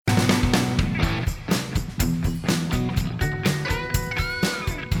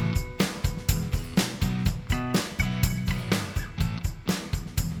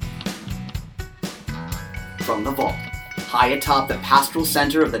from the vault, high atop the pastoral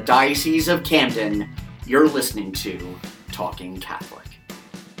center of the Diocese of Camden, you're listening to Talking Catholic.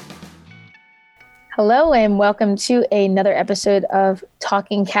 Hello and welcome to another episode of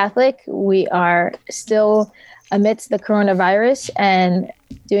Talking Catholic. We are still amidst the coronavirus and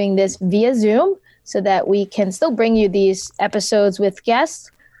doing this via Zoom so that we can still bring you these episodes with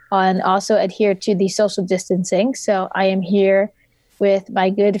guests and also adhere to the social distancing. So I am here with my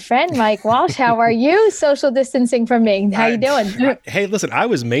good friend, Mike Walsh. How are you? Social distancing from me. How you doing? Hey, listen, I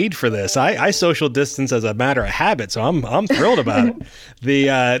was made for this. I social distance as a matter of habit, so I'm thrilled about it.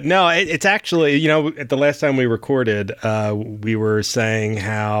 It's actually, at the last time we recorded, we were saying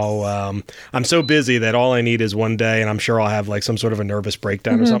how I'm so busy that all I need is one day, and I'm sure I'll have like some sort of a nervous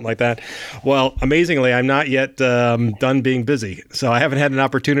breakdown or something like that. Well, amazingly, I'm not yet done being busy, so I haven't had an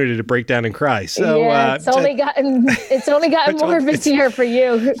opportunity to break down and cry. So yeah, it's only gotten more busy here for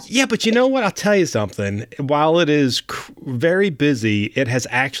you. Yeah, but you know what? I'll tell you something. While it is very busy, it has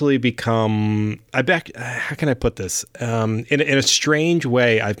actually become, how can I put this? In a strange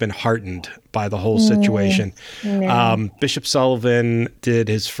way, I've been heartened by the whole situation. Bishop Sullivan did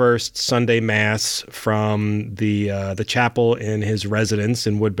his first Sunday Mass from the chapel in his residence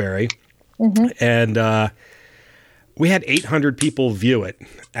in Woodbury. And we had 800 people view it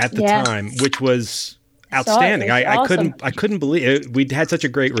at the time, which was outstanding. I couldn't believe it. We had such a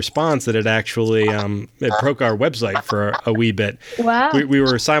great response that it actually it broke our website for a wee bit. Wow. We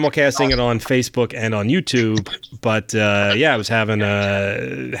were simulcasting it on Facebook and on YouTube, but I was had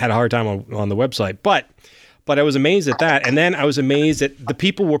a hard time on the website. But I was amazed at that, and then I was amazed that the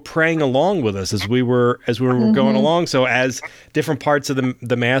people were praying along with us as we were going along. So as different parts of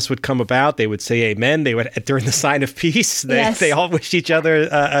the Mass would come about, they would say Amen. They would, during the sign of peace, they all wished each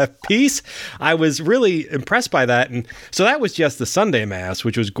other peace. I was really impressed by that, and so that was just the Sunday Mass,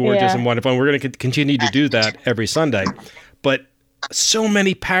 which was gorgeous and wonderful. And we're going to continue to do that every Sunday, but so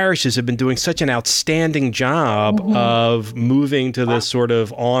many parishes have been doing such an outstanding job of moving to this sort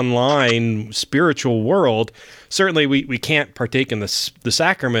of online spiritual world. Certainly, we can't partake in the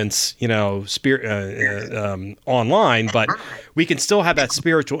sacraments, online, but we can still have that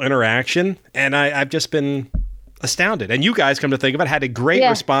spiritual interaction. And I've just been astounded. And you guys, come to think of it, had a great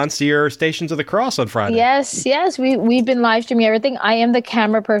response to your Stations of the Cross on Friday. Yes. We've been live streaming everything. I am the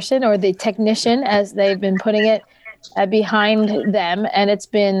camera person, or the technician, as they've been putting it, behind them, and it's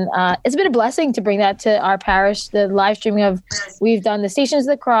been a blessing to bring that to our parish. The live streaming we've done the Stations of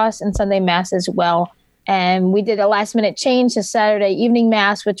the Cross and Sunday Mass as well, and we did a last minute change to Saturday evening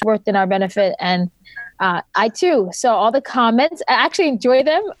Mass, which worked in our benefit. And I too saw all the comments. I actually enjoy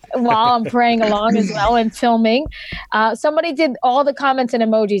them while I'm praying along as well and filming. Somebody did all the comments and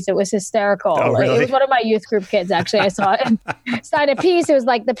emojis. It was hysterical. Oh, really? It was one of my youth group kids, actually. I saw it. Sign of peace. It was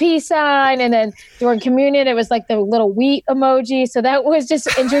like the peace sign. And then during communion, it was like the little wheat emoji. So that was just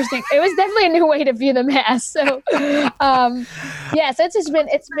interesting. It was definitely a new way to view the Mass. So, so it's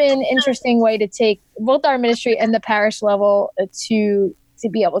been an interesting way to take both our ministry and the parish level to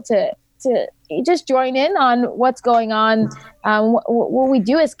be able to just join in on what's going on, what we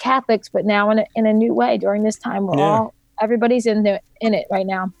do as Catholics, but now in a new way during this time. Everybody's in it right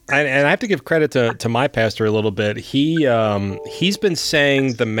now. And I have to give credit to my pastor a little bit. He's been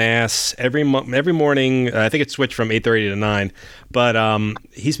saying the Mass every morning. I think it's switched from 8:30 to 9, but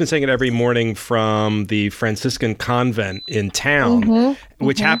he's been saying it every morning from the Franciscan convent in town,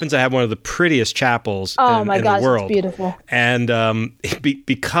 which happens to have one of the prettiest chapels in the world. It's beautiful. And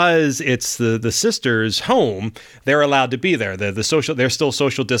because it's the sisters' home, they're allowed to be there. They're still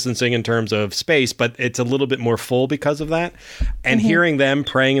social distancing in terms of space, but it's a little bit more full because of that. And hearing them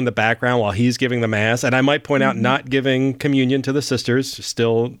praying in the background while he's giving the Mass, and I might point out, not giving communion to the sisters,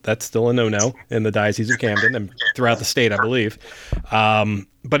 that's still a no-no in the Diocese of Camden and throughout the state, I believe.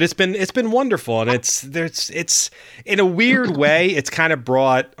 But it's been wonderful, and it's in a weird way, it's kind of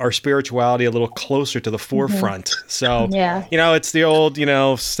brought our spirituality a little closer to the forefront. So it's the old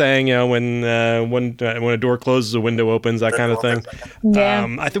saying, when a door closes, a window opens, that kind of thing.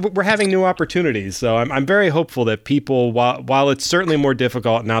 I think we're having new opportunities, so I'm very hopeful that people, while it's certainly more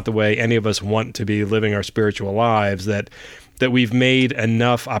difficult, not the way any of us want to be living our spiritual lives, that we've made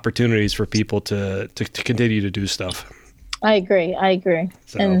enough opportunities for people to continue to do stuff. I agree.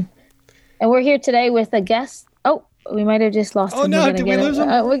 So. And we're here today with a guest. Oh, we might have just lost him. Oh, no, did we lose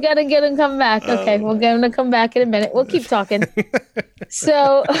him? We got to get him come back. Okay, we'll get him to come back in a minute. We'll keep talking.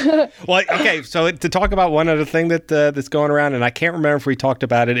 So. Well, okay, so to talk about one other thing that's going around, and I can't remember if we talked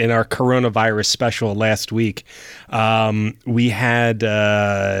about it in our coronavirus special last week. We had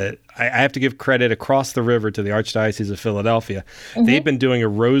I have to give credit across the river to the Archdiocese of Philadelphia. They've been doing a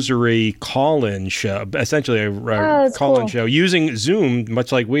rosary call-in show, essentially a call-in show using Zoom,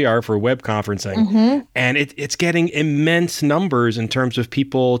 much like we are for web conferencing. And it's getting immense numbers in terms of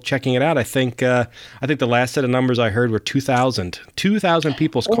people checking it out. I think the last set of numbers I heard were 2,000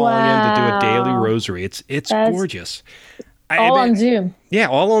 people's calling in to do a daily rosary. It's gorgeous. All on Zoom. Yeah,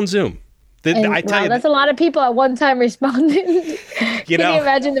 all on Zoom. I tell you, that's a lot of people at one time responding. Can you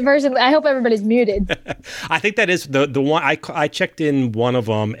imagine the person? I hope everybody's muted. I think that is the one. I checked in one of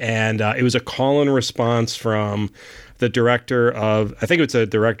them, and it was a call-in response from the director of, I think it's a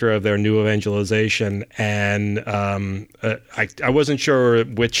director of their new evangelization, and I wasn't sure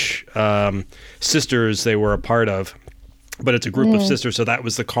which sisters they were a part of. But it's a group of sisters, so that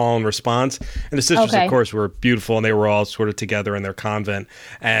was the call and response. And the sisters, of course, were beautiful, and they were all sort of together in their convent.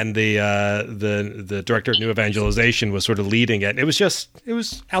 And the director of New Evangelization was sort of leading it. It was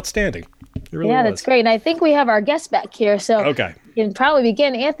outstanding. It really was. That's great. And I think we have our guest back here, so you can probably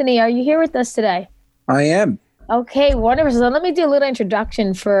begin. Anthony, are you here with us today? I am. Okay, wonderful. So let me do a little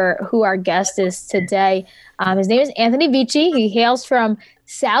introduction for who our guest is today. His name is Anthony Vici. He hails from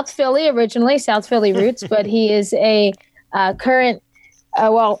South Philly originally, South Philly roots, but he is a current,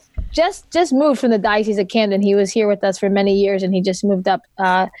 just moved from the Diocese of Camden. He was here with us for many years, and he just moved up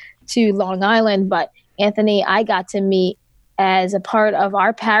to Long Island. But Anthony, I got to meet as a part of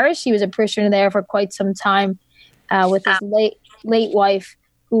our parish. He was a parishioner there for quite some time with his late wife,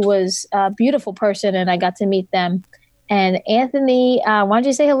 who was a beautiful person, and I got to meet them. And Anthony, why don't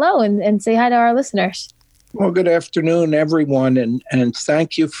you say hello and say hi to our listeners? Well, good afternoon, everyone, and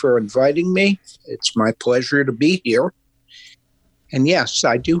thank you for inviting me. It's my pleasure to be here. And yes,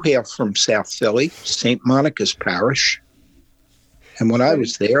 I do hail from South Philly, St. Monica's Parish. And when I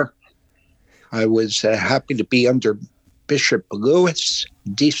was there, I was happy to be under Bishop Louis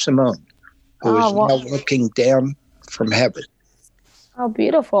D. Simone, who is now looking down from heaven. Oh,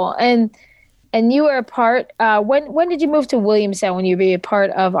 beautiful. And you were a part, when did you move to Williamstown, when you were a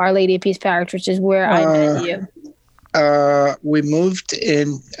part of Our Lady of Peace Parish, which is where I met you? We moved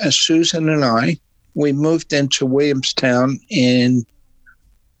in, Susan and I, we moved into Williamstown in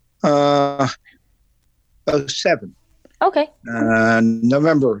 07. Okay.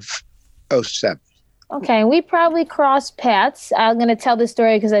 November of 07. Okay, we probably crossed paths. I'm going to tell this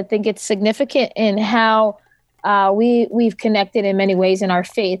story because I think it's significant in how we've connected in many ways in our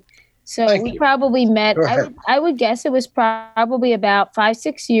faith. So we probably met, I would guess it was probably about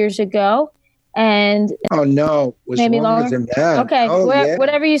 5-6 years ago. And oh no, it was maybe longer longer than that. Okay,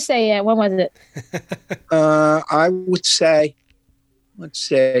 whatever you say. When was it? I would say, let's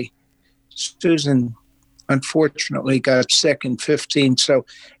say, Susan unfortunately got sick in 15, so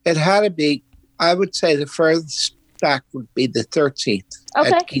it had to be. I would say the furthest back would be the 13th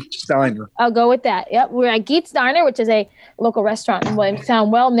at Geets Diner. I'll go with that. Yep, we're at Geets Diner, which is a local restaurant in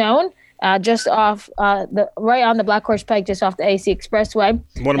Williamstown, well known. Just off right on the Black Horse Pike, just off the AC Expressway.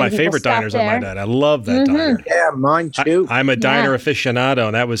 One of my favorite diners, I might add. I love that diner. Yeah, mine too. I'm a diner aficionado,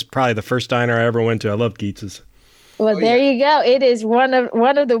 and that was probably the first diner I ever went to. I love Geetz's. Well, there you go. It is one of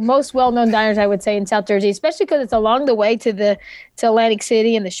the most well-known diners, I would say, in South Jersey, especially because it's along the way to Atlantic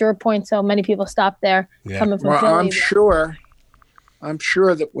City and the Shore Point. So many people stop there coming from Philly. I'm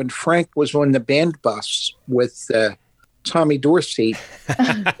sure that when Frank was on the band bus with Tommy Dorsey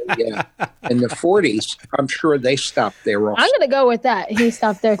in the 40s, I'm sure they stopped there also. I'm going to go with that. He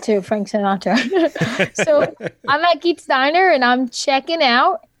stopped there too, Frank Sinatra. So I'm at Geets Diner and I'm checking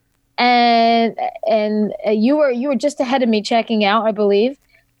out, and you were just ahead of me checking out, I believe.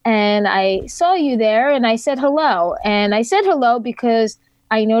 And I saw you there and I said hello. And I said hello because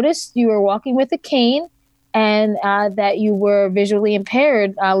I noticed you were walking with a cane and that you were visually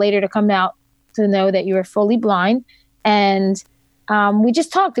impaired, later to come out to know that you were fully blind. And we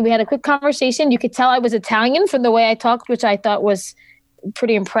just talked. We had a quick conversation. You could tell I was Italian from the way I talked, which I thought was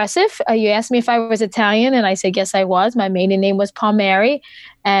pretty impressive. You asked me if I was Italian, and I said, yes, I was. My maiden name was Palmieri.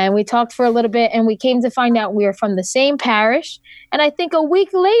 And we talked for a little bit, and we came to find out we were from the same parish. And I think a week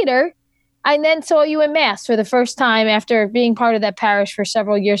later, I then saw you in Mass for the first time after being part of that parish for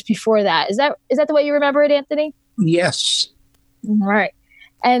several years before that. Is that the way you remember it, Anthony? Yes. All right.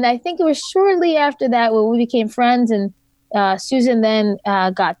 And I think it was shortly after that when we became friends, and Susan then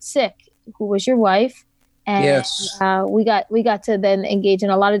got sick, who was your wife. And yes. We got to then engage in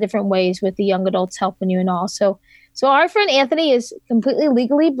a lot of different ways with the young adults helping you and all. So our friend Anthony is completely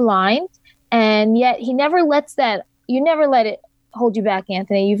legally blind, and yet he never lets that. You never let it hold you back,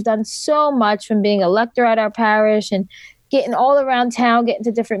 Anthony. You've done so much, from being a lector at our parish and getting all around town, getting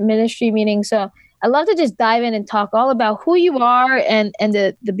to different ministry meetings. So I'd love to just dive in and talk all about who you are and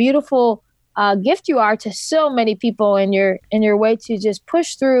the beautiful gift you are to so many people in your way to just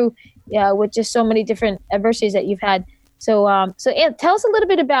push through with just so many different adversities that you've had. So Ann, tell us a little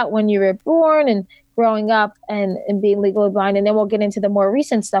bit about when you were born and growing up and being legally blind, and then we'll get into the more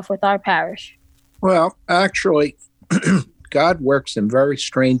recent stuff with our parish. Well, actually, God works in very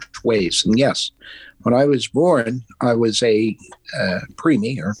strange ways. And yes, when I was born, I was a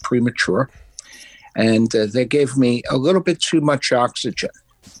preemie or premature, and they gave me a little bit too much oxygen.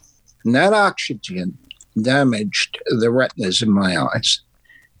 And that oxygen damaged the retinas in my eyes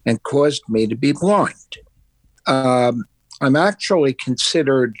and caused me to be blind. I'm actually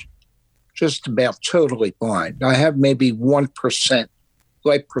considered just about totally blind. I have maybe 1%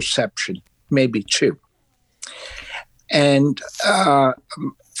 light perception, maybe 2%. And of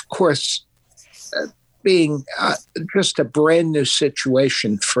course, being just a brand new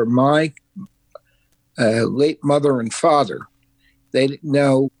situation for my late mother and father, they didn't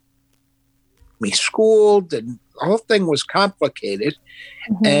know me schooled, and the whole thing was complicated.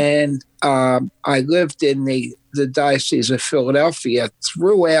 Mm-hmm. And I lived in the Diocese of Philadelphia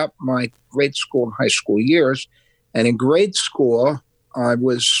throughout my grade school and high school years. And in grade school, I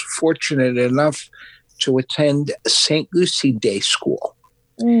was fortunate enough to attend St. Lucie Day School.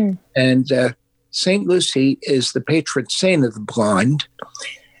 Mm. And St. Lucie is the patron saint of the blind.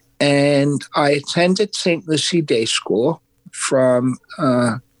 And I attended St. Lucie Day School from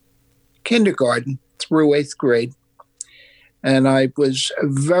kindergarten through 8th grade. And I was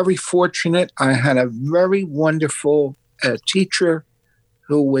very fortunate. I had a very wonderful teacher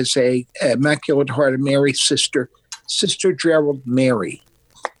who was a Immaculate Heart of Mary sister, Sister Gerald Mary.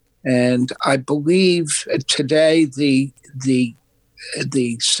 And I believe today the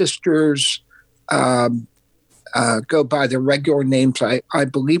sisters go by their regular names. I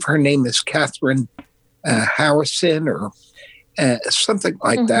believe her name is Catherine Harrison or something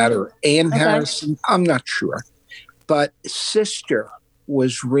like mm-hmm. that, or Ann Harrison. I'm not sure. But Sister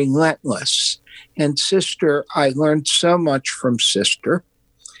was relentless. And Sister, I learned so much from Sister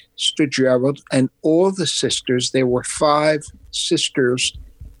Gerald, and all the sisters. There were 5 sisters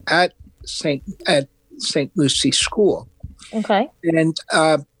at St. Lucie School. Okay. And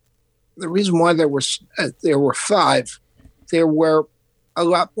the reason why there were 5, there were a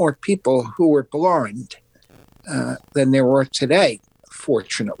lot more people who were blind than there were today,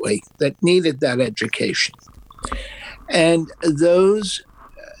 fortunately, that needed that education. And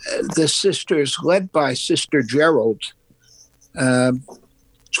the sisters led by Sister Gerald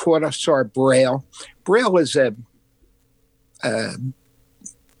taught us our Braille. Braille is a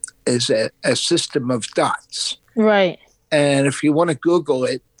system of dots. Right. And if you want to Google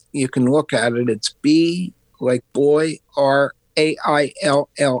it, you can look at it. It's B like boy, Raille. It's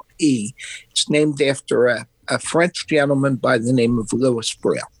named after a French gentleman by the name of Louis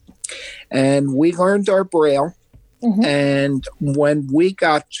Braille. And we learned our Braille. Mm-hmm. And when we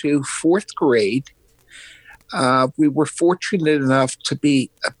got to 4th grade, we were fortunate enough to be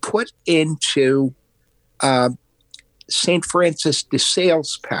put into St. Francis de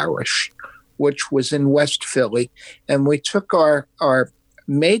Sales Parish, which was in West Philly. And we took our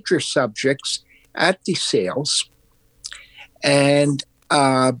major subjects at de Sales and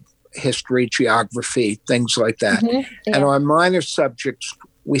history, geography, things like that. Mm-hmm. Yeah. And our minor subjects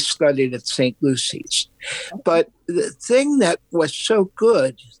we studied at St. Lucie's. But the thing that was so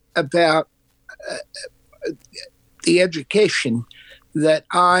good about the education that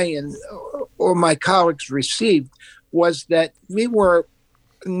I and or my colleagues received was that we were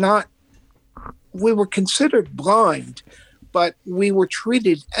considered blind, but we were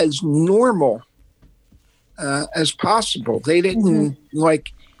treated as normal as possible. They didn't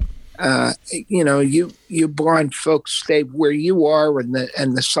you blind folks stay where you are, and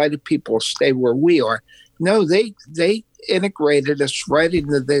the sighted people stay where we are. No, they integrated us right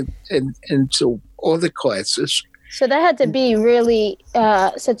into all the classes. So that had to be really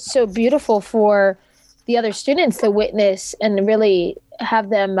so beautiful for the other students to witness and really have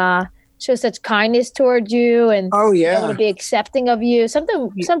them show such kindness towards you and be able to be accepting of you.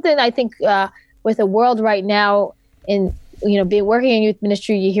 Something I think with the world right now in being working in youth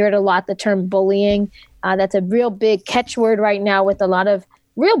ministry, you hear it a lot, the term bullying. That's a real big catchword right now with a lot of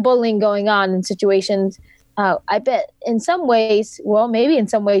real bullying going on in situations. I bet in some ways, maybe in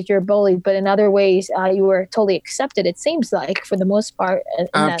some ways you're bullied, but in other ways you were totally accepted, it seems like, for the most part, in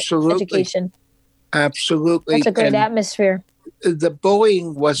Absolutely. That education. Absolutely. That's a great atmosphere. The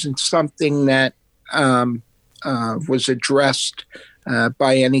bullying wasn't something that was addressed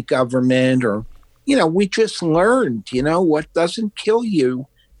by any government or, we just learned, what doesn't kill you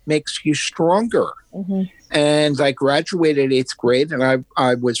makes you stronger. Mm-hmm. And I graduated 8th grade, and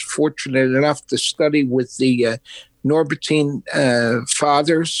I was fortunate enough to study with the Norbertine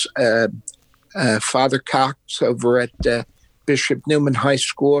fathers, Father Cox over at Bishop Newman High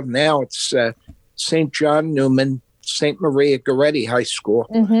School. Now it's St. John Newman, St. Maria Goretti High School.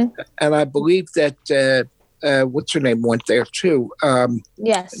 Mm-hmm. And I believe that, what's her name, went there too.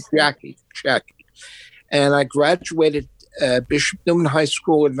 Yes. Jackie. And I graduated Bishop Newman High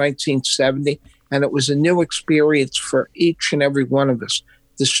School in 1970, and it was a new experience for each and every one of us,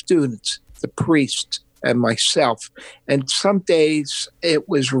 the students, the priests, and myself. And some days it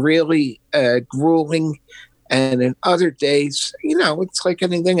was really grueling, and in other days, it's like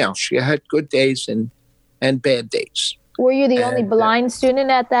anything else. You had good days and bad days. Were you the only blind student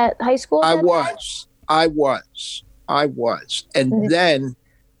at that high school? I was. And then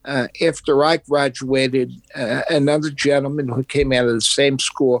after I graduated, another gentleman who came out of the same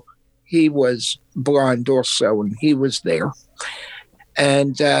school, he was blind also, and he was there.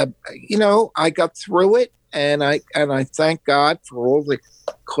 And, I got through it, and I thank God for all the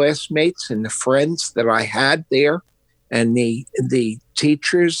classmates and the friends that I had there, and the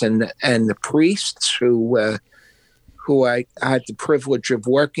teachers and the priests who I had the privilege of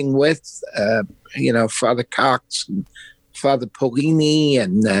working with, Father Cox and Father Polini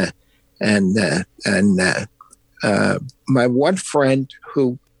and my one friend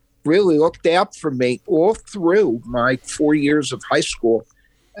who really looked out for me all through my 4 years of high school,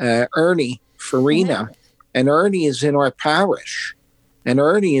 Ernie Farina. And Ernie is in our parish. And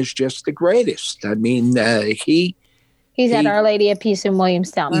Ernie is just the greatest. I mean, He's at Our Lady of Peace in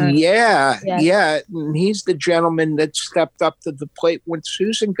Williamstown. Ernie. Yeah. And he's the gentleman that stepped up to the plate when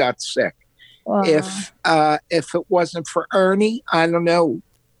Susan got sick. Wow. If it wasn't for Ernie, I don't know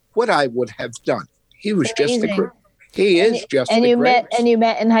what I would have done. He was just a great. He is just. And you met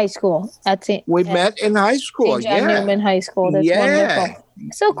in high school. We met in high school. St. John Newman High School. That's wonderful.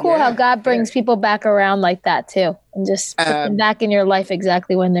 So cool how God brings people back around like that too, and just put them back in your life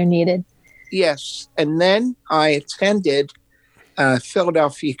exactly when they're needed. Yes, and then I attended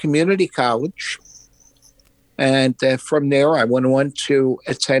Philadelphia Community College, and from there I went on to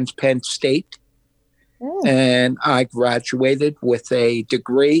attend Penn State, and I graduated with a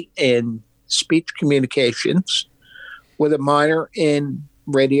degree in speech communications with a minor in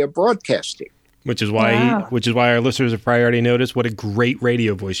radio broadcasting. Which is why our listeners have already noticed what a great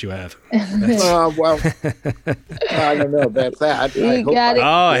radio voice you have. Well, I don't know about that.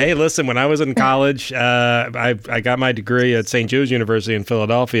 Hey, listen, when I was in college, I got my degree at St. Joe's University in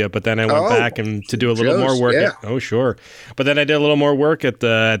Philadelphia, but then I went back and to do a little more work. But then I did a little more work at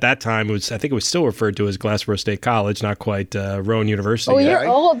that time. I think it was still referred to as Glassboro State College, not quite Rowan University. Oh, you're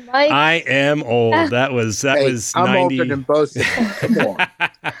old, Mike. I am old. That was I'm 90. older than both of them. Come on.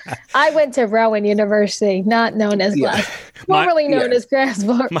 I went to Rowan University, not known as formerly known as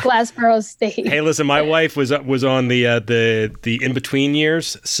Glassboro State. Hey, listen, my wife was on the in between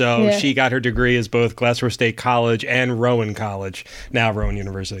years, so she got her degree as both Glassboro State College and Rowan College, now Rowan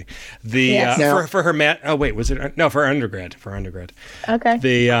University. For her for undergrad.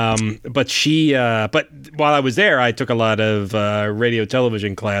 Okay. But while I was there, I took a lot of radio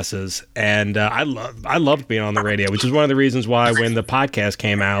television classes, and I loved being on the radio, which is one of the reasons why when the podcast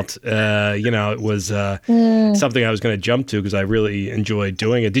came out, it was something I was going to jump to because I really enjoyed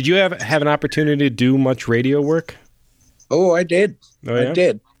doing it. Did you have an opportunity to do much radio work? Oh, I did. Oh, yeah? I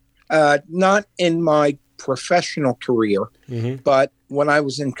did. Not in my professional career, but when I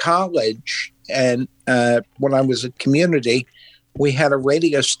was in college and when I was at community, we had a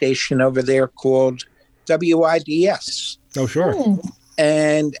radio station over there called WIDS. Oh, sure.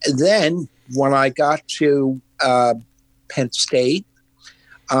 And then when I got to Penn State,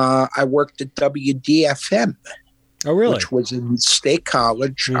 I worked at WDFM. Oh, really? Which was in State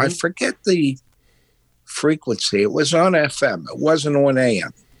College. I forget the frequency. It was on FM. It wasn't on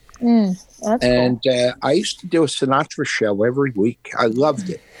AM. That's cool. I used to do a Sinatra show every week. I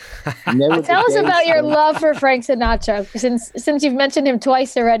loved it. Tell us about your love for Frank Sinatra, since you've mentioned him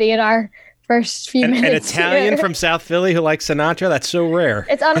twice already in our first few minutes. An Italian from South Philly who likes Sinatra? That's so rare.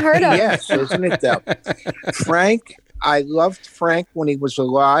 It's unheard of. Yes, isn't it, though? Frank, I loved Frank when he was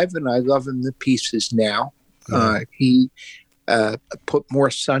alive, and I love him to pieces now. He put more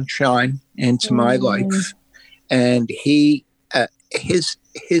sunshine into my life, and his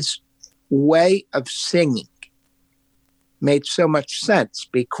way of singing made so much sense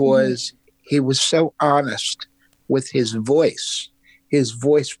because he was so honest with his voice. His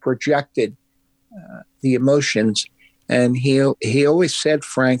voice projected the emotions, and he always said,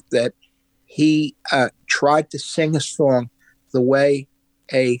 Frank, that he tried to sing a song the way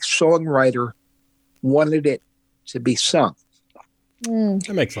a songwriter wanted it to be sung.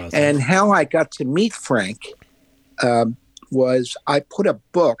 That makes a lot of sense. And how I got to meet Frank was I put a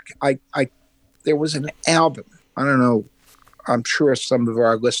book. There was an album. I don't know. I'm sure some of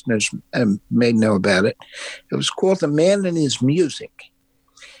our listeners may know about it. It was called The Man and His Music.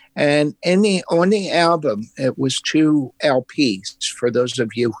 And on the album, it was 2 LPs, for those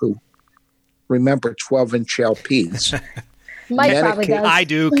of you who remember 12-inch LPs. Mike probably does. I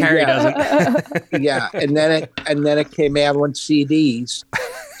do. Carrie doesn't. Yeah, and then it came out on CDs.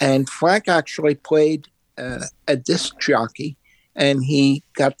 And Frank actually played a disc jockey, and he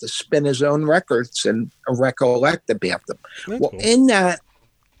got to spin his own records and recollect about them. That's well, cool. in that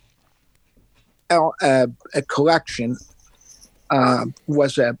a collection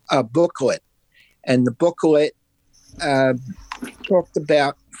was a booklet, and the booklet talked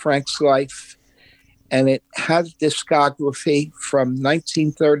about Frank's life, and it had a discography from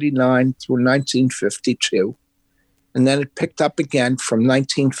 1939 through 1952. And then it picked up again from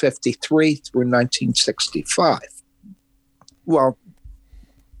 1953 through 1965. Well,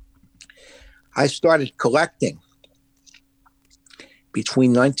 I started collecting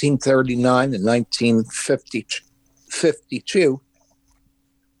between 1939 and 1952.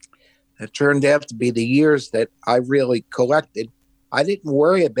 It turned out to be the years that I really collected. I didn't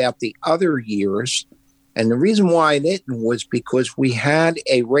worry about the other years. And the reason why I didn't was because we had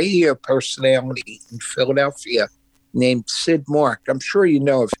a radio personality in Philadelphia named Sid Mark. I'm sure you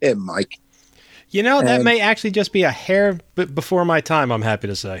know of him, Mike. You know, that may actually just be a hair before my time, I'm happy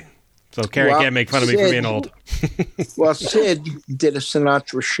to say. So Carrie can't make fun of me for being old. Well, Sid did a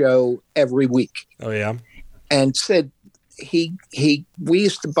Sinatra show every week. Oh, yeah? And Sid, we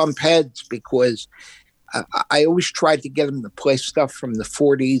used to bump heads because I always tried to get him to play stuff from the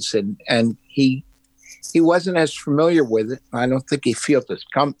 40s, and he wasn't as familiar with it. I don't think he feels as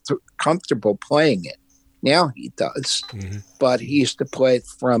comfortable playing it. Now he does, but he used to play it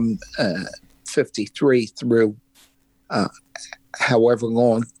from 53 through however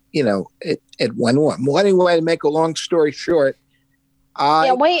long, it went on. Well, anyway, to make a long story short,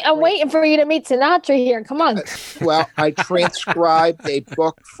 I'm waiting for you to meet Sinatra here. Come on. Well, I transcribed a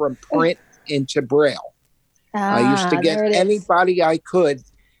book from print into Braille. I used to get anybody I could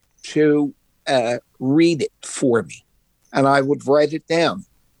to read it for me, and I would write it down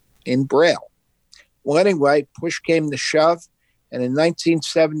in Braille. Well, anyway, push came to shove, and in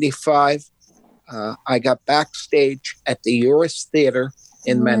 1975, I got backstage at the Uris Theater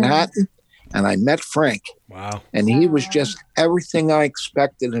in Manhattan, and I met Frank. Wow. And he was just everything I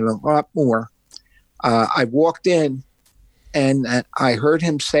expected and a lot more. I walked in, and I heard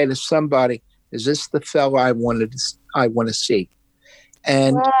him say to somebody, "Is this the fella I want to see?"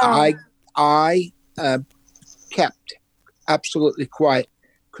 And I kept absolutely quiet,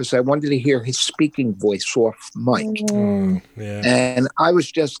 because I wanted to hear his speaking voice off mic. Yeah. And I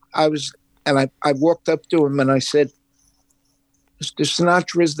walked up to him and I said, "Mr.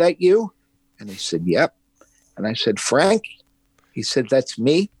 Sinatra, is that you?" And he said, "Yep." And I said, "Frank?" He said, "That's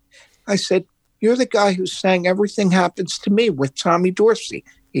me." I said, "You're the guy who sang Everything Happens to Me with Tommy Dorsey."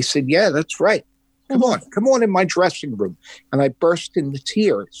 He said, "Yeah, that's right. Come on in my dressing room." And I burst into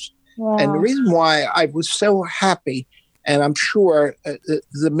tears. Wow. And the reason why I was so happy, and I'm sure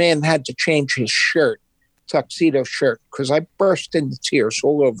the man had to change his shirt, tuxedo shirt, because I burst into tears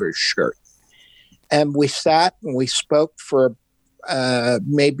all over his shirt. And we sat and we spoke for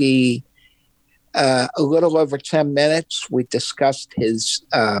maybe a little over 10 minutes. We discussed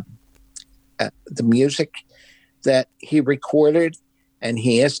the music that he recorded, and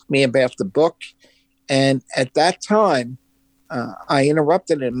he asked me about the book. And at that time, I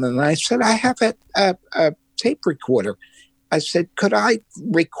interrupted him and I said, "I have a tape recorder." I said, "Could I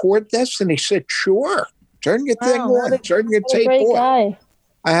record this?" And he said, "Sure. Turn your thing on. Turn your tape on." Guy.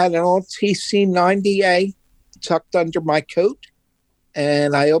 I had an old TC-90A tucked under my coat,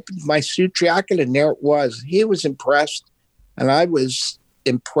 and I opened my suit jacket, and there it was. He was impressed, and I was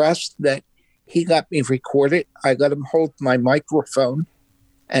impressed that he let me record it. I let him hold my microphone,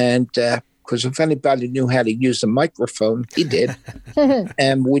 and because if anybody knew how to use a microphone, he did.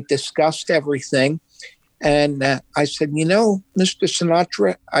 And we discussed everything. And I said, "Mr.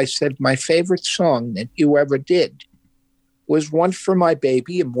 Sinatra," I said, "my favorite song that you ever did was One for My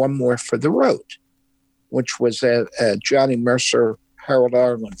Baby and One More for the Road," which was a Johnny Mercer, Harold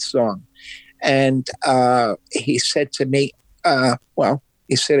Arlen song. And he said to me,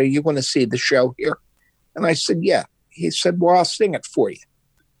 he said, "Are you going to see the show here?" And I said, "Yeah." He said, "Well, I'll sing it for you."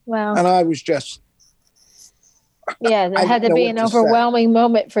 Wow. And I was just Yeah, that I had to didn't be know an what to say. overwhelming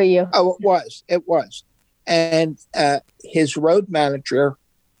moment for you. Oh, it was. And his road manager,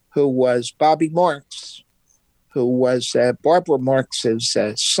 who was Bobby Marks, who was Barbara Marks's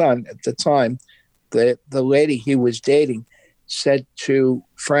son at the time, the lady he was dating, said to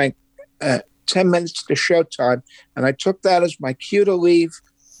Frank, 10 minutes to showtime. And I took that as my cue to leave.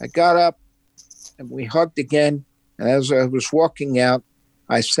 I got up and we hugged again. And as I was walking out,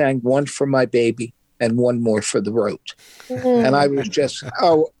 I sang one for my baby and one more for the road. And I was just,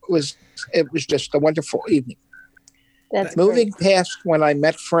 it was just a wonderful evening. That's Moving great. past when I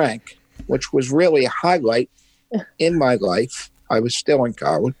met Frank, which was really a highlight in my life. I was still in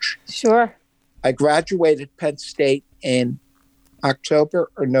college. Sure. I graduated Penn State in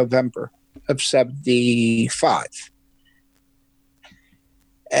October or November of 75.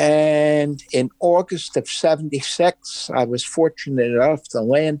 And in August of 76, I was fortunate enough to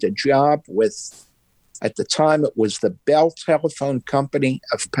land a job with, at the time, it was the Bell Telephone Company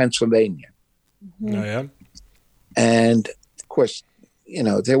of Pennsylvania. Oh, yeah. And of course,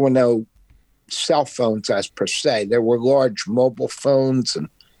 there were no cell phones as per se. There were large mobile phones, and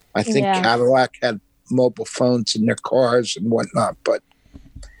I think Cadillac had mobile phones in their cars and whatnot. But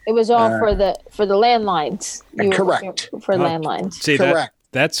it was all for the landlines. Correct. For landlines. See, correct.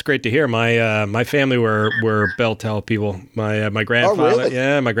 That's great to hear. My family were Bell Tel people. My grandfather,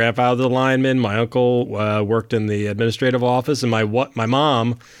 really? My grandfather was a lineman. My uncle worked in the administrative office, and my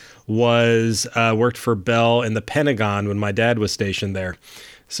mom was worked for Bell in the Pentagon when my dad was stationed there.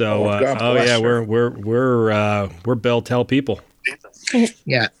 So, we're Bell Tel people.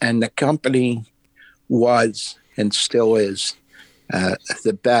 Yeah, and the company was and still is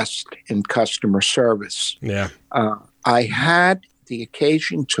the best in customer service. Yeah, I had the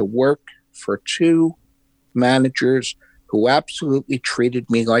occasion to work for two managers who absolutely treated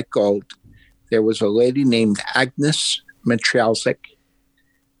me like gold. There was a lady named Agnes Michalzik,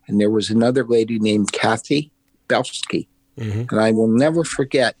 and there was another lady named Kathy Belsky. Mm-hmm. And I will never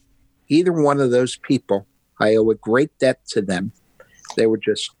forget either one of those people. I owe a great debt to them. They were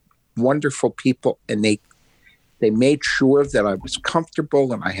just wonderful people, and they made sure that I was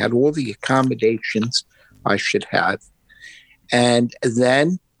comfortable and I had all the accommodations I should have. And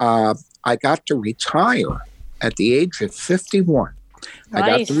then I got to retire at the age of 51. Nice. I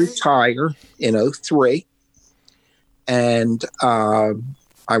got to retire in 2003. And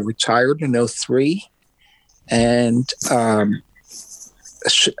I retired in 2003. And,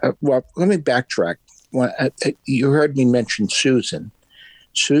 well, let me backtrack. You heard me mention Susan.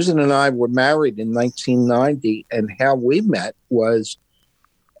 Susan and I were married in 1990, and how we met was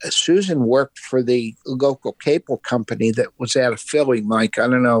Susan worked for the local cable company that was out of Philly, Mike. I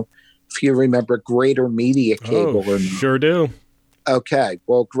don't know if you remember Greater Media Cable. Oh, sure do. Okay.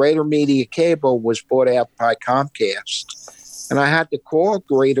 Well, Greater Media Cable was bought out by Comcast. And I had to call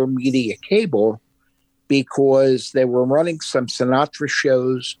Greater Media Cable because they were running some Sinatra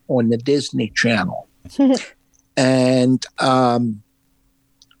shows on the Disney Channel. And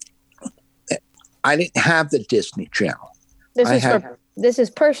I didn't have the Disney Channel. This is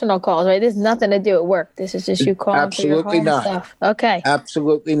personal calls, right? This has nothing to do with work. This is just you calling for your home not. Stuff. Okay.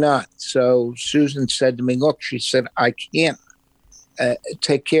 Absolutely not. So Susan said to me, look, she said, I can't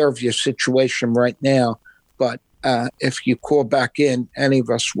take care of your situation right now, but if you call back in, any of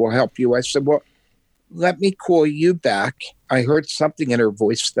us will help you. I said, well, let me call you back. I heard something in her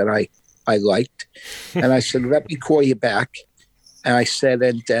voice that I liked. And I said, let me call you back. And I said,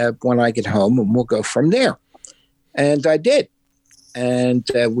 and when I get home, and we'll go from there. And I did. And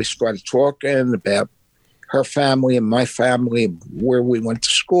we started talking about her family and my family, where we went to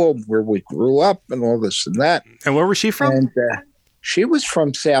school, where we grew up, and all this and that. And where was she from? And she was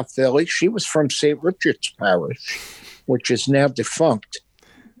from South Philly. She was from St. Richard's Parish, which is now defunct.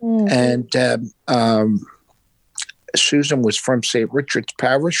 Mm-hmm. And Susan was from St. Richard's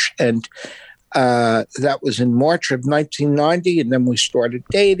Parish, and that was in March of 1990. And then we started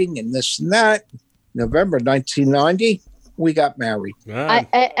dating and this and that. November 1990. We got married.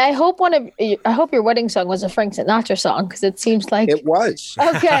 I hope your wedding song was a Frank Sinatra song, because it seems like it was.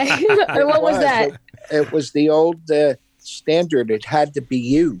 Okay. What was that? It was the old standard. It had to be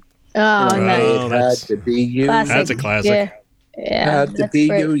you. Oh, nice. It had to be you. Classic. That's a classic. Yeah. Had to be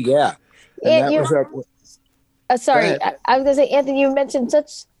great. you. Yeah. And sorry, I was gonna say, Anthony, you mentioned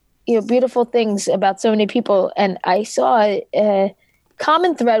such beautiful things about so many people, and I saw a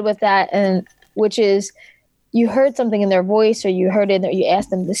common thread with that, and which is, you heard something in their voice, or you heard it, or you asked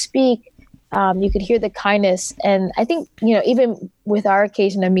them to speak. You could hear the kindness. And I think, even with our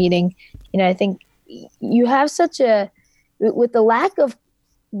occasion of meeting, I think you have with the lack of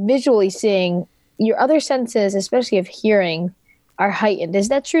visually seeing, your other senses, especially of hearing, are heightened. Is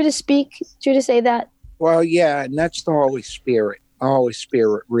that true to say that? Well, yeah, and that's the Holy Spirit. The Holy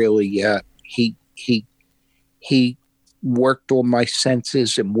Spirit really, he worked on my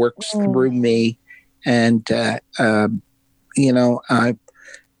senses and works through me, and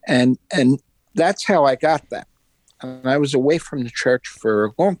and that's how I got that. And I was away from the church for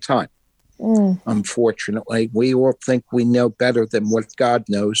a long time. Unfortunately, we all think we know better than what God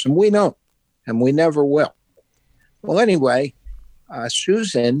knows, and we don't, and we never will. Well, anyway,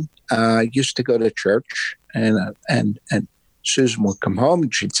 Susan used to go to church, and Susan would come home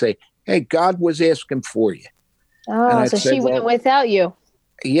and she'd say, "Hey, God was asking for you." Oh, so she went without you.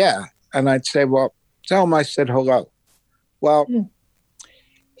 Yeah, and I'd say, "Well, tell him I said hello." Well,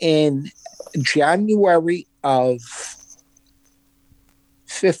 in January of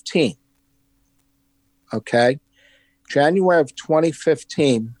 15. Okay. January of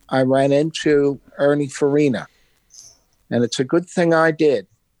 2015, I ran into Ernie Farina. And it's a good thing I did,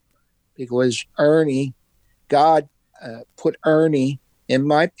 because God put Ernie in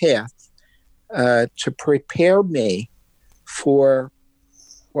my path to prepare me for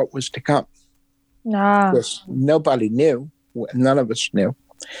what was to come. Because nobody knew. None of us knew.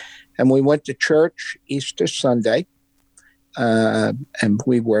 And we went to church Easter Sunday, and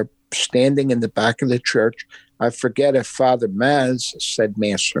we were standing in the back of the church. I forget if Father Maz said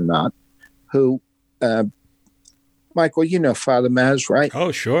Mass or not, who, Michael, you know Father Maz, right?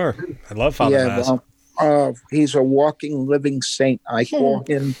 Oh, sure. I love Father Maz. Well, he's a walking, living saint. I call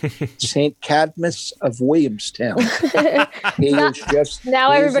him St. Cadmus of Williamstown.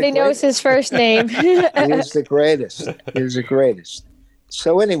 Now everybody knows his first name. He's the greatest. He's the greatest.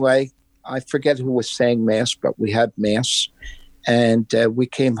 So anyway, I forget who was saying Mass, but we had Mass. And we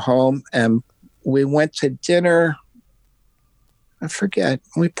came home and we went to dinner. I forget.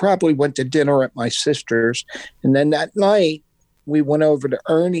 We probably went to dinner at my sister's. And then that night, we went over to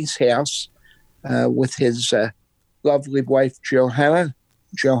Ernie's house with his lovely wife, Johanna,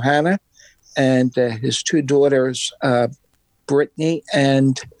 and his two daughters, Brittany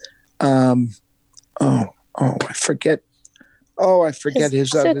and, I forget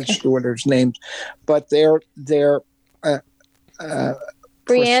his other daughter's names. But they're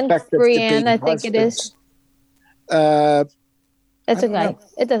Brienne, I think it is. It's okay.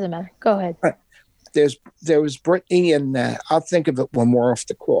 It doesn't matter. Go ahead. There was Brittany, and I'll think of it when we're off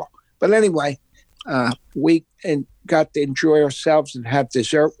the call. But anyway, we got to enjoy ourselves and have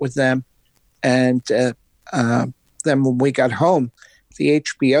dessert with them. And then when we got home, the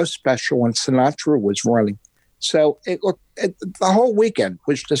HBO special on Sinatra was running. So the whole weekend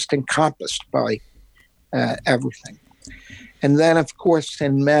was just encompassed by everything. And then, of course,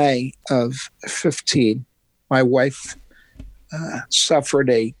 in May of 15, my wife suffered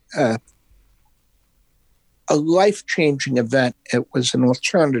a life-changing event. It was an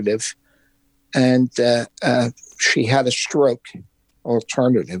alternative, and she had a stroke.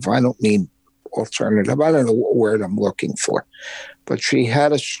 Alternative. I don't mean alternative. I don't know what word I'm looking for. But she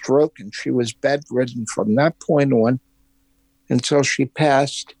had a stroke, and she was bedridden from that point on until she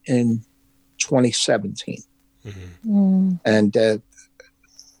passed in 2017. Mm-hmm. And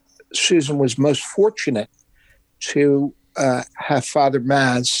Susan was most fortunate to have Father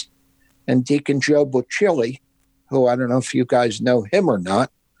Maz and Deacon Joe Bocelli, who I don't know if you guys know him or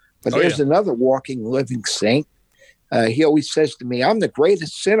not, but there's another walking, living saint. He always says to me, "I'm the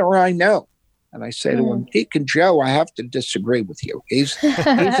greatest sinner I know." And I say to him, "Deacon Joe, I have to disagree with you. He's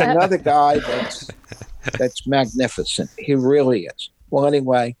another guy that's magnificent. He really is." Well,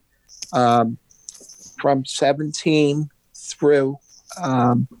 anyway, from 17 through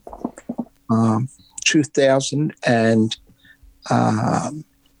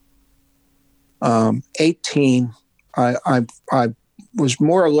 2018, I was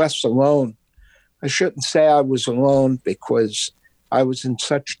more or less alone. I shouldn't say I was alone, because I was in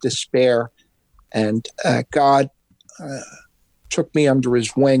such despair, and God took me under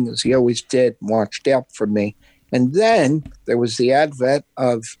his wing, as he always did, and watched out for me. And then there was the advent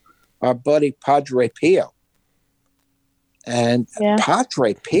of our buddy Padre Pio. And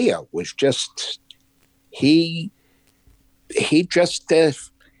Padre Pio was just, he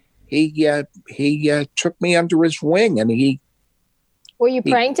took me under his wing, and Were you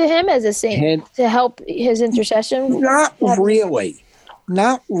praying to him as a saint to help his intercession? Not really.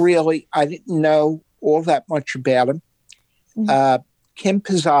 I didn't know all that much about him. Mm-hmm. Kim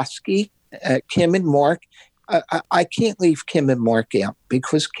Pazowski, Kim and Mark. I can't leave Kim and Mark out,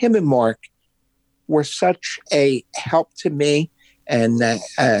 because Kim and Mark were such a help to me, and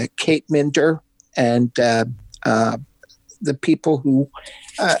Kate Minder and the people who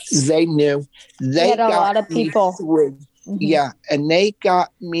they knew. They had a got lot of me people. through. Mhm. Yeah, and they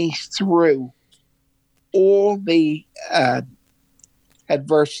got me through all the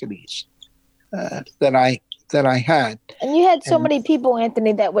adversities that I had. And you had so And- many people,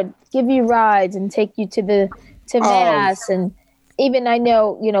 Anthony, that would give you rides and take you to mass, and even I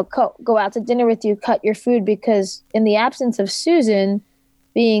know, go out to dinner with you, cut your food, because in the absence of Susan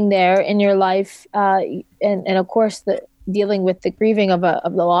being there in your life, and of course dealing with the grieving of the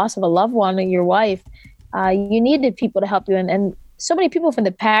loss of a loved one or your wife, you needed people to help you, and so many people from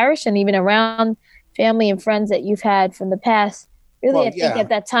the parish and even around family and friends that you've had from the past really, Well, I think yeah. at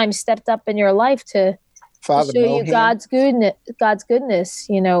that time stepped up in your life to Father show you Mohan, God's goodness,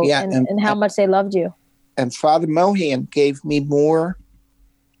 Yeah, and how much they loved you. and Father Mohan gave me more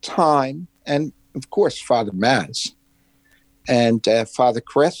time, and of course Father Maz and Father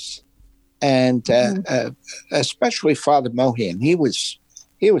Chris, and especially Father Mohan. He was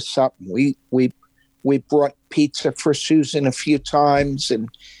something. We brought pizza for Susan a few times, and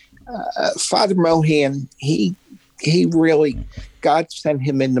Father Mohan, he really, God sent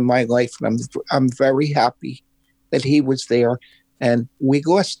him into my life, and I'm very happy that he was there. And we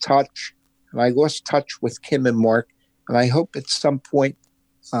lost touch, and I lost touch with Kim and Mark, and I hope at some point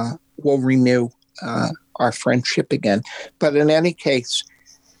we'll renew our friendship again. But in any case,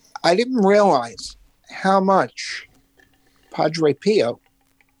 I didn't realize how much Padre Pio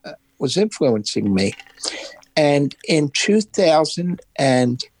was influencing me. And in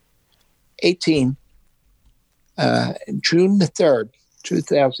 2018, June the 3rd,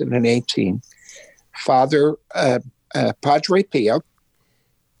 2018, Father Padre Pio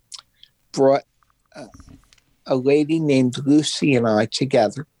brought a lady named Lucy and I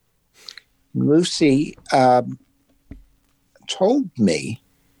together. Lucy told me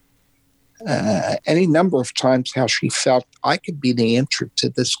any number of times how she felt I could be the answer to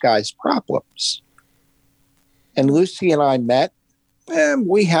this guy's problems. And Lucy and I met, and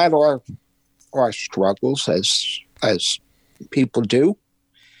we had our struggles as people do,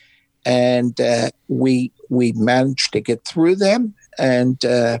 and we managed to get through them, and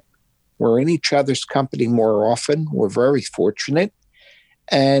we're in each other's company more often. We're very fortunate,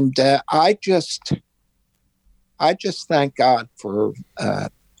 and I just thank God for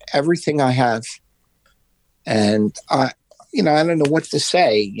everything I have, and I don't know what to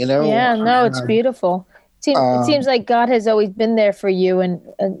say. Yeah, no, it's beautiful. It seems like God has always been there for you, and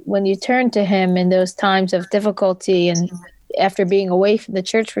when you turn to Him in those times of difficulty, and after being away from the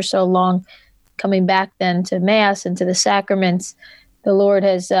church for so long, coming back then to Mass and to the sacraments, the Lord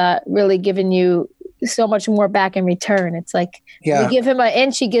has really given you so much more back in return. It's like we give Him an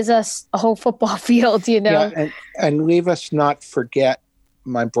inch, He gives us a whole football field. Yeah, and leave us not forget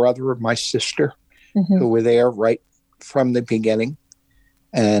my brother or my sister who were there right from the beginning,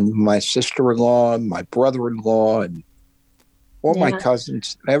 and my sister-in-law and my brother-in-law and all my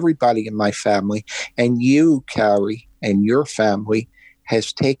cousins, everybody in my family, and you, Carrie, and your family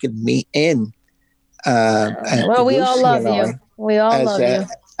has taken me in. Well, we all love you. We all love you.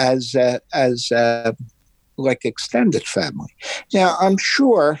 As like extended family. Now, I'm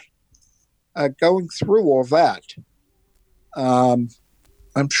sure going through all that, I'm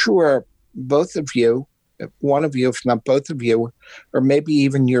sure both of you, one of you, if not both of you, or maybe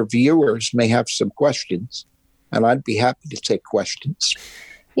even your viewers may have some questions, and I'd be happy to take questions.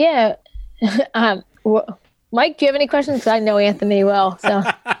 Yeah. Mike, do you have any questions? 'Cause I know Anthony well. So.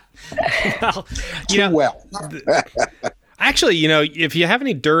 Well. Actually, if you have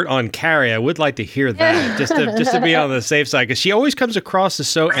any dirt on Carrie, I would like to hear that, just to be on the safe side, because she always comes across as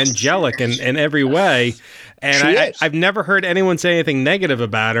so angelic in every way, and I've never heard anyone say anything negative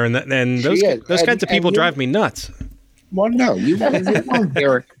about her, and those kinds of people drive me nuts. Well, no, you won't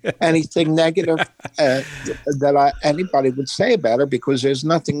hear anything negative that anybody would say about her, because there's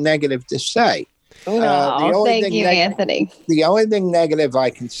nothing negative to say. Thank you, Anthony. The only thing negative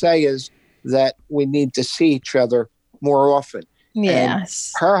I can say is that we need to see each other more often.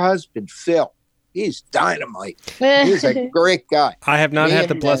 Yes. And her husband, Phil, he's dynamite. He's a great guy. I have not had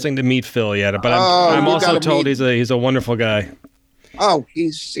the blessing to meet Phil yet, but I'm also told he's a wonderful guy. Oh,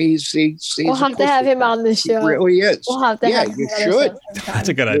 he's we'll have to have him on the show. He really is. We'll have to have him you on should. The show That's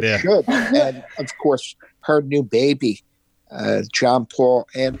a good idea. You should. And of course, her new baby, John Paul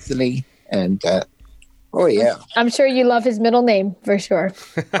Anthony, and oh yeah, I'm sure you love his middle name for sure.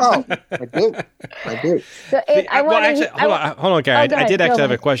 Oh, I do. So hold on, Gary. I did actually have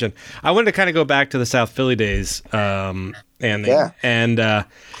ahead. a question. I wanted to kind of go back to the South Philly days, And Yeah. and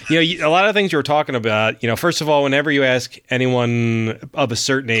a lot of things you were talking about. First of all, whenever you ask anyone of a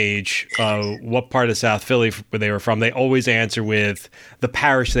certain age what part of South Philly they were from, they always answer with the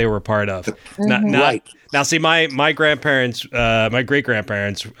parish they were a part of. Right. Now, see, my grandparents, my great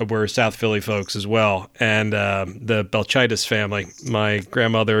grandparents were South Philly folks as well, and the Belchitis family. My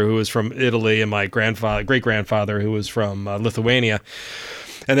grandmother, who was from Italy, and my great grandfather, who was from Lithuania.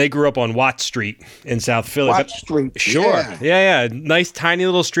 And they grew up on Watt Street in South Philly. Watt Street. Sure. Yeah. Nice, tiny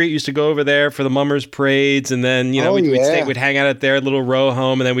little street. Used to go over there for the mummers' parades. And then, we'd hang out at their little row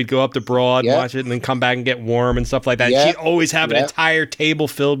home. And then we'd go up to Broad, watch it, and then come back and get warm and stuff like that. Yeah. She'd always have an entire table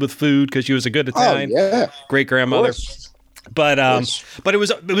filled with food because she was a good Italian great grandmother. But it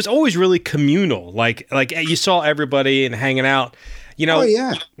was always really communal. Like you saw everybody and hanging out.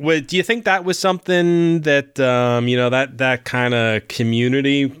 Do you think that was something that that kind of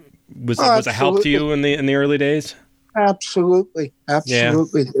community was a help to you in the early days? Absolutely. Yeah.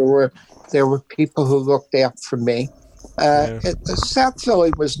 There were people who looked out for me. South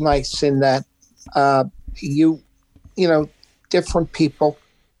Philly was nice in that different people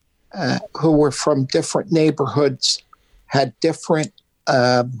who were from different neighborhoods had different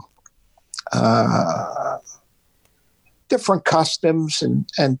customs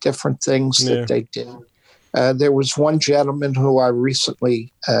and different things that they did. There was one gentleman who I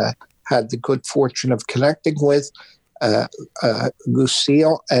recently had the good fortune of connecting with,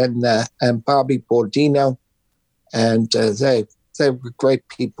 Lucille and Bobby Bordino, and they were great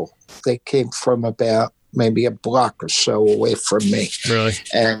people. They came from about maybe a block or so away from me. Really?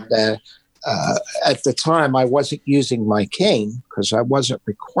 And at the time, I wasn't using my cane because I wasn't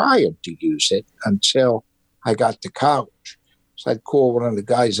required to use it until I got to college. So I'd call one of the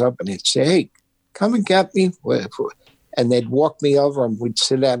guys up and he'd say, "Hey, come and get me." And they'd walk me over and we'd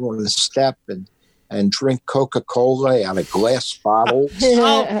sit down on the step and drink Coca-Cola out of glass bottles.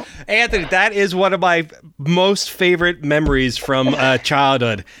 Oh, Anthony, that is one of my most favorite memories from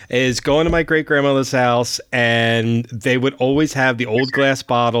childhood, is going to my great-grandmother's house, and they would always have the old glass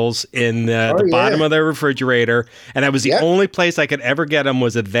bottles in the bottom of their refrigerator, and that was the only place I could ever get them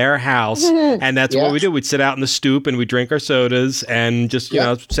was at their house, and that's what we did. We'd sit out in the stoop, and we'd drink our sodas, and just,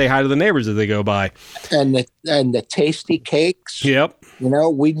 say hi to the neighbors as they go by. And the tasty cakes. Yep.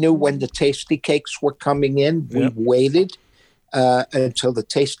 We knew when the tasty cakes were coming in. We waited until the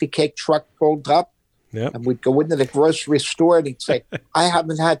tasty cake truck pulled up. Yep. And we'd go into the grocery store and he'd say, "I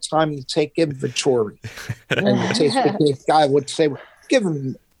haven't had time to take inventory." And the tasty cake guy would say, give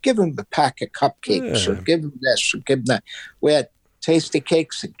him the pack of cupcakes or give him this or give him that. We had tasty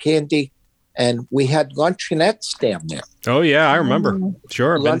cakes and candy, and we had luncheonettes down there. Oh, yeah, I remember.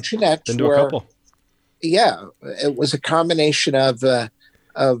 Sure. Luncheonettes been to a couple. Yeah, it was a combination of a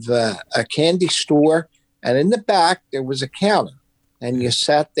candy store, and in the back there was a counter, and you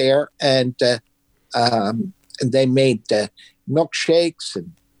sat there, and they made milkshakes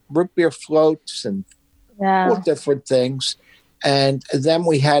and root beer floats and all different things, and then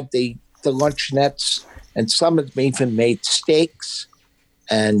we had the luncheonettes, and some of them even made steaks,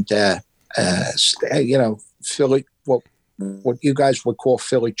 and Philly, what you guys would call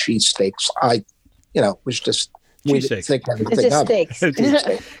Philly cheesesteaks. It was just we didn't think anything it's just of it.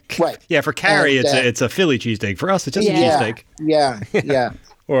 steaks. Right. Yeah, for Carrie, it's a Philly cheesesteak. For us, it's just a cheesesteak. Yeah.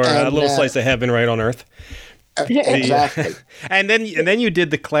 Or a little slice of heaven right on earth. Exactly. And then you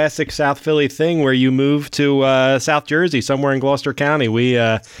did the classic South Philly thing where you moved to South Jersey, somewhere in Gloucester County.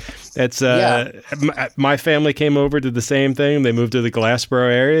 My family came over, did the same thing. They moved to the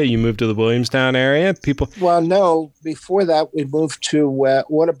Glassboro area. You moved to the Williamstown area. Well, no. Before that, we moved to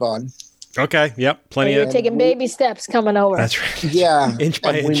Audubon. Okay. Yep. Plenty You're of taking baby steps coming over. That's right. Yeah. Inch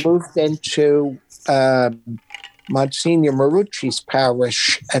by inch. We moved into Monsignor Marucci's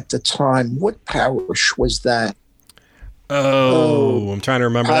parish at the time. What parish was that? I'm trying to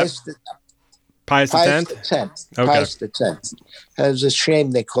remember Pius X? Okay. Pius X. It was a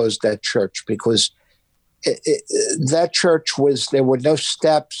shame they closed that church because that church there were no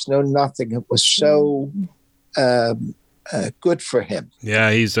steps, no nothing. It was so good for him.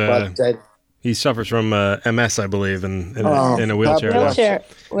 Yeah, he suffers from MS, I believe, in a wheelchair. Wheelchair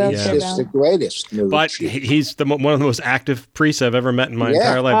He's just the greatest. But he's one of the most active priests I've ever met in my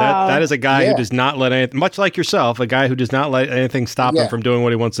entire life. That is a guy who does not let anything, much like yourself, a guy who does not let anything stop him from doing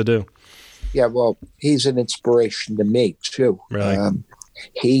what he wants to do. Yeah, well, he's an inspiration to me, too. Really?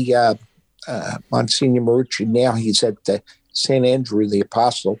 Monsignor Marucci, now he's at St. Andrew the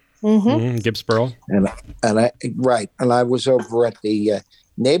Apostle. Gibbsboro. And I was over at the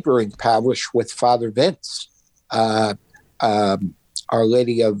neighboring parish with Father Vince. Our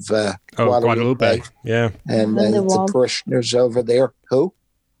Lady of Guadalupe. Yeah. And the parishioners over there. Who?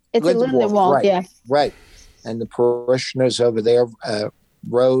 It's in Lindenwold, right, yeah. Right. And the parishioners over there,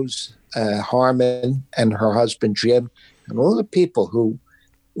 Rose Harmon and her husband Jim, and all the people who,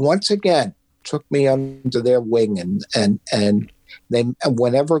 once again, took me under their wing, and they,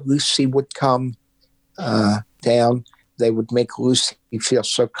 whenever Lucy would come down, they would make Lucy feel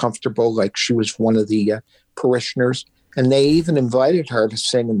so comfortable, like she was one of the parishioners, and they even invited her to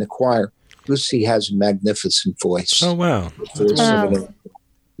sing in the choir. Lucy has a magnificent voice. Oh wow!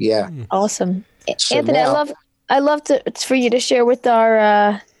 Yeah, awesome, so Anthony. Now, I love for you to share with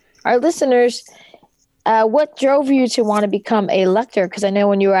our listeners. What drove you to want to become a lector? Because I know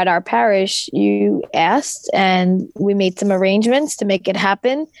when you were at our parish, you asked, and we made some arrangements to make it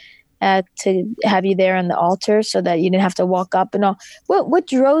happen, to have you there on the altar so that you didn't have to walk up and all. What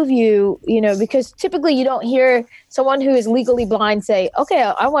drove you, because typically you don't hear someone who is legally blind say, okay,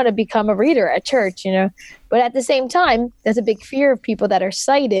 I want to become a reader at church, But at the same time, there's a big fear of people that are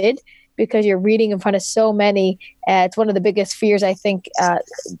sighted, because you're reading in front of so many. It's one of the biggest fears I think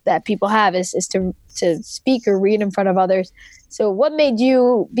that people have is to speak or read in front of others. So what made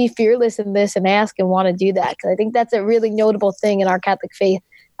you be fearless in this and ask and want to do that? Because I think that's a really notable thing in our Catholic faith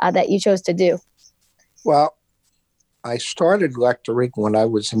that you chose to do. Well, I started lecturing when I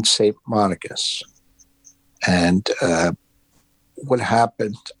was in St. Monica's. And what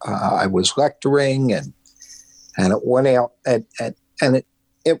happened, I was lecturing and it went out and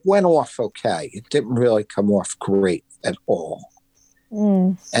it went off okay. It didn't really come off great at all.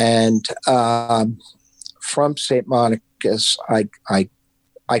 Mm. And from St. Monica's, I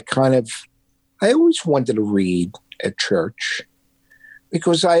always wanted to read at church,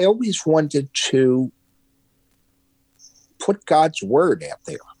 because I always wanted to put God's word out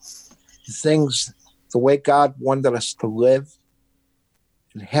there. The way God wanted us to live,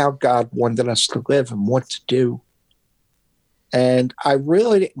 and how God wanted us to live, and what to do. And I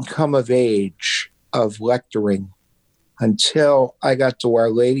really didn't come of age of lecturing until I got to Our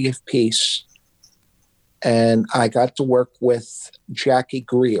Lady of Peace, and I got to work with Jackie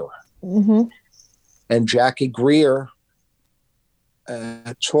Greer. Mm-hmm. And Jackie Greer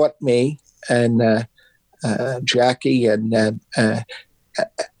taught me, and Jackie, and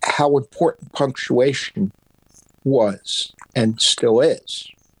how important punctuation was and still is.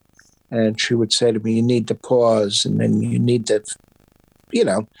 And she would say to me, you need to pause, and then you need to,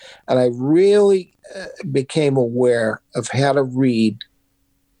 and I really became aware of how to read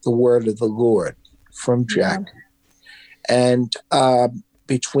the word of the Lord from Jackie. Yeah. And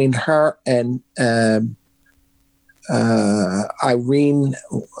between her and Irene,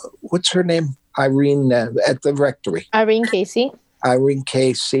 what's her name? Irene at the rectory. Irene Casey. Irene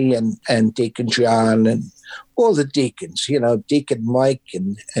Casey and Deacon John and all the deacons, Deacon Mike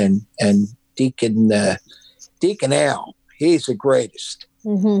and Deacon Al. He's the greatest.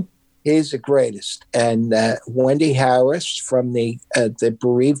 Mm-hmm. He's the greatest. And Wendy Harris from the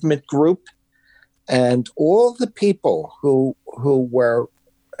bereavement group, and all the people who were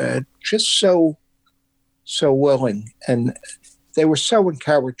just so willing, and they were so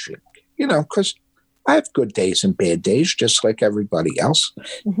encouraging, because I have good days and bad days, just like everybody else.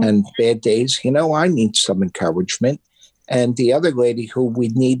 Mm-hmm. And bad days, I need some encouragement. And the other lady who we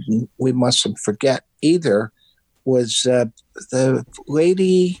mustn't forget either, was the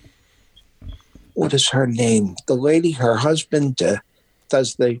lady, what is her name? The lady, her husband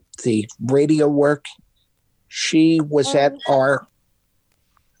does the radio work. She was at our...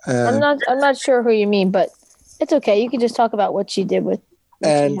 I'm not sure who you mean, but it's okay. You can just talk about what she did with...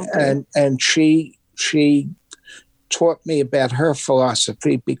 And she taught me about her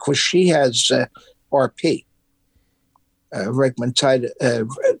philosophy, because she has RP,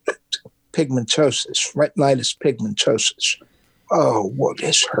 pigmentosis, retinitis pigmentosis. Oh, what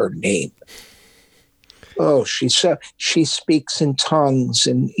is her name? Oh, she speaks in tongues,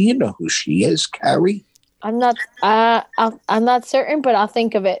 and you know who she is, Carrie. I'm not certain, but I'll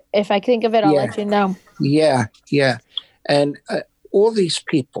think of it. If I think of it, I'll let you know. Yeah, and all these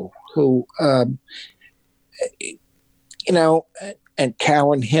people who, and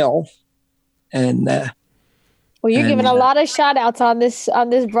Karen Hill, and well, you're giving a lot of shout outs on this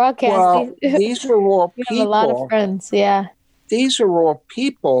broadcast. Well, these are all people. You have a lot of friends, yeah. These are all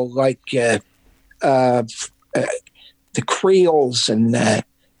people like the Creoles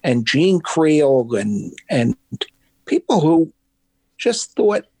and Jean Creel and people who just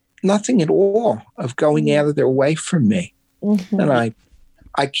thought nothing at all of going out of their way for me. Mm-hmm. And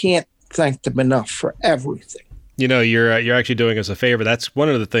I can't thank them enough for everything. You're actually doing us a favor. That's one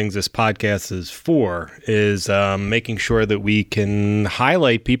of the things this podcast is for, is making sure that we can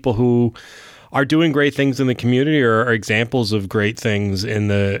highlight people who are doing great things in the community or are examples of great things in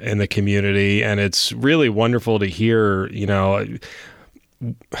the community. And it's really wonderful to hear,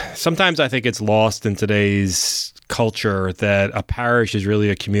 sometimes I think it's lost in today's culture that a parish is really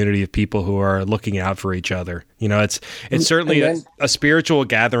a community of people who are looking out for each other. It's certainly a spiritual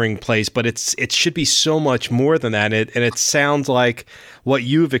gathering place, but it should be so much more than that. And it sounds like what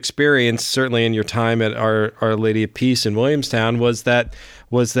you've experienced, certainly in your time at Our Lady of Peace in Williamstown, was that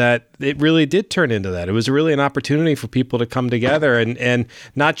it really did turn into that. It was really an opportunity for people to come together and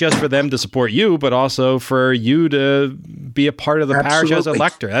not just for them to support you, but also for you to be a part of the parish as a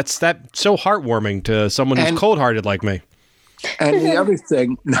lector. That's so heartwarming to someone who's cold-hearted like me. And the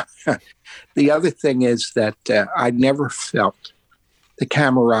other thing is that I never felt the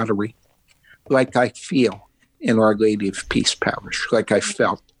camaraderie like I feel in Our Lady of Peace Parish, like I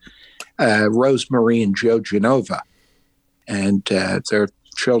felt Rosemary and Joe Genova and their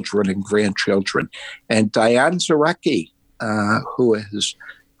children and grandchildren, and Diane Zarecki, who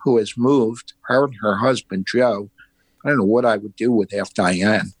has moved. Her and her husband Joe. I don't know what I would do without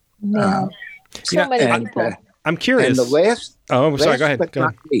Diane. No. So many people. I'm curious. And the last. Oh, I'm sorry. Go ahead. Last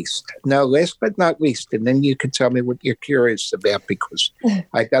but not least, and then you can tell me what you're curious about, because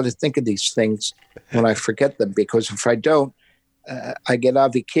I got to think of these things when I forget them. Because if I don't, I get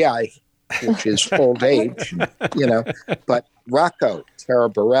avikiai, which is old age, But Rocco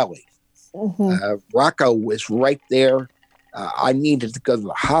Taraborelli, Rocco was right there. I needed to go to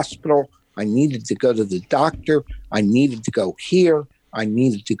the hospital. I needed to go to the doctor. I needed to go here. I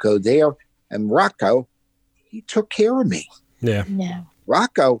needed to go there. And Rocco, he took care of me. Yeah.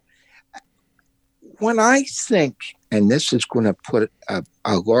 Rocco, when I think, and this is going to put a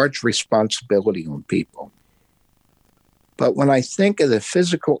large responsibility on people, but when I think of the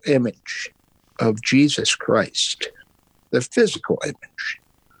physical image of Jesus Christ, the physical image,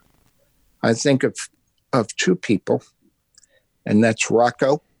 I think of two people, and that's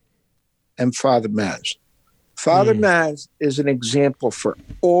Rocco and Father Maz. Father Maz is an example for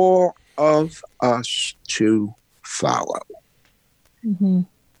all of us to follow. Mm-hmm.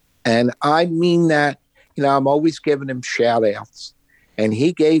 And I mean that, I'm always giving him shout outs. And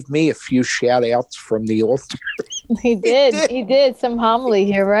he gave me a few shout outs from the altar. He did some homily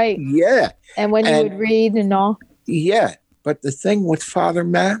here, right? Yeah. And when you would read and all. Yeah. But the thing with Father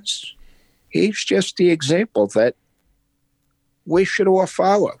Maz, he's just the example that we should all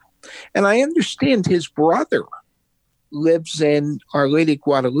follow. And I understand his brother lives in Our Lady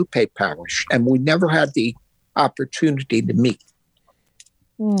Guadalupe Parish, and we never had the opportunity to meet.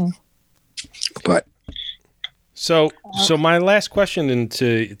 But so my last question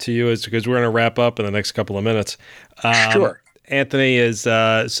to you is, because we're going to wrap up in the next couple of minutes. Sure. Anthony, is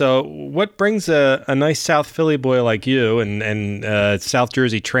so what brings a nice South Philly boy like you and South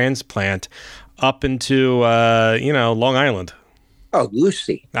Jersey transplant up into Long Island? Oh,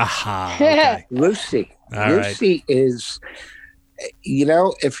 Lucy. Aha. Okay. Lucy. All Lucy right. is,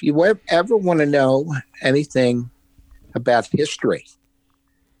 if you ever want to know anything about history,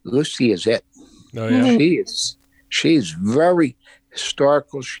 Lucy is it. Oh, yeah. She's very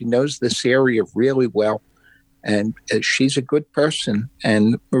historical. She knows this area really well. And she's a good person.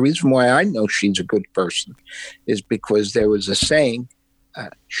 And the reason why I know she's a good person is because there was a saying,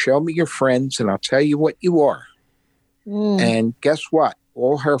 show me your friends and I'll tell you what you are. And guess what?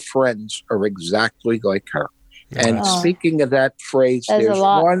 All her friends are exactly like her. And speaking of that phrase,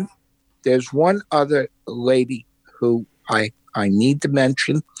 there's one other lady who I need to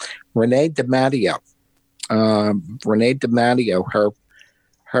mention, Renee DiMatteo. Renee DiMatteo,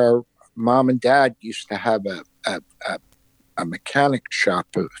 her mom and dad used to have a mechanic shop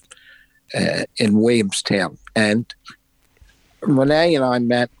in Williamstown. And Renee and I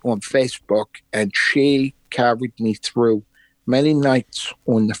met on Facebook, and she carried me through many nights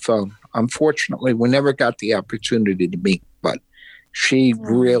on the phone. Unfortunately, we never got the opportunity to meet, but she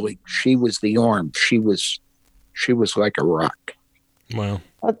was the arm. She was like a rock. Wow.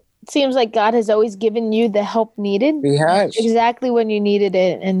 Well, it seems like God has always given you the help needed. He has. Exactly when you needed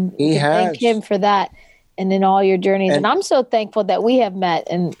it. And thank him for that and in all your journeys. And I'm so thankful that we have met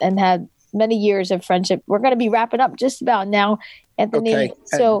and had many years of friendship. We're going to be wrapping up just about now, Anthony. Okay.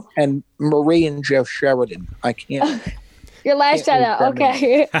 So and Marie and Jeff Sheridan. I can't. Your last shout out.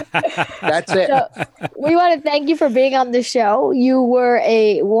 Okay. That's it. So we want to thank you for being on the show. You were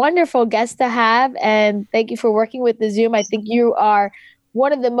a wonderful guest to have, and thank you for working with the Zoom. I think you are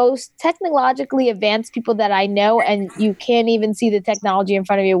one of the most technologically advanced people that I know, and you can't even see the technology in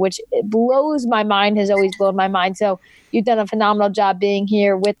front of you, which blows my mind, has always blown my mind. So you've done a phenomenal job being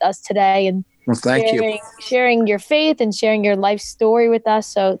here with us today and Well, thank you. sharing your faith and sharing your life story with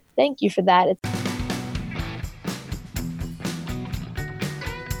us. So thank you for that.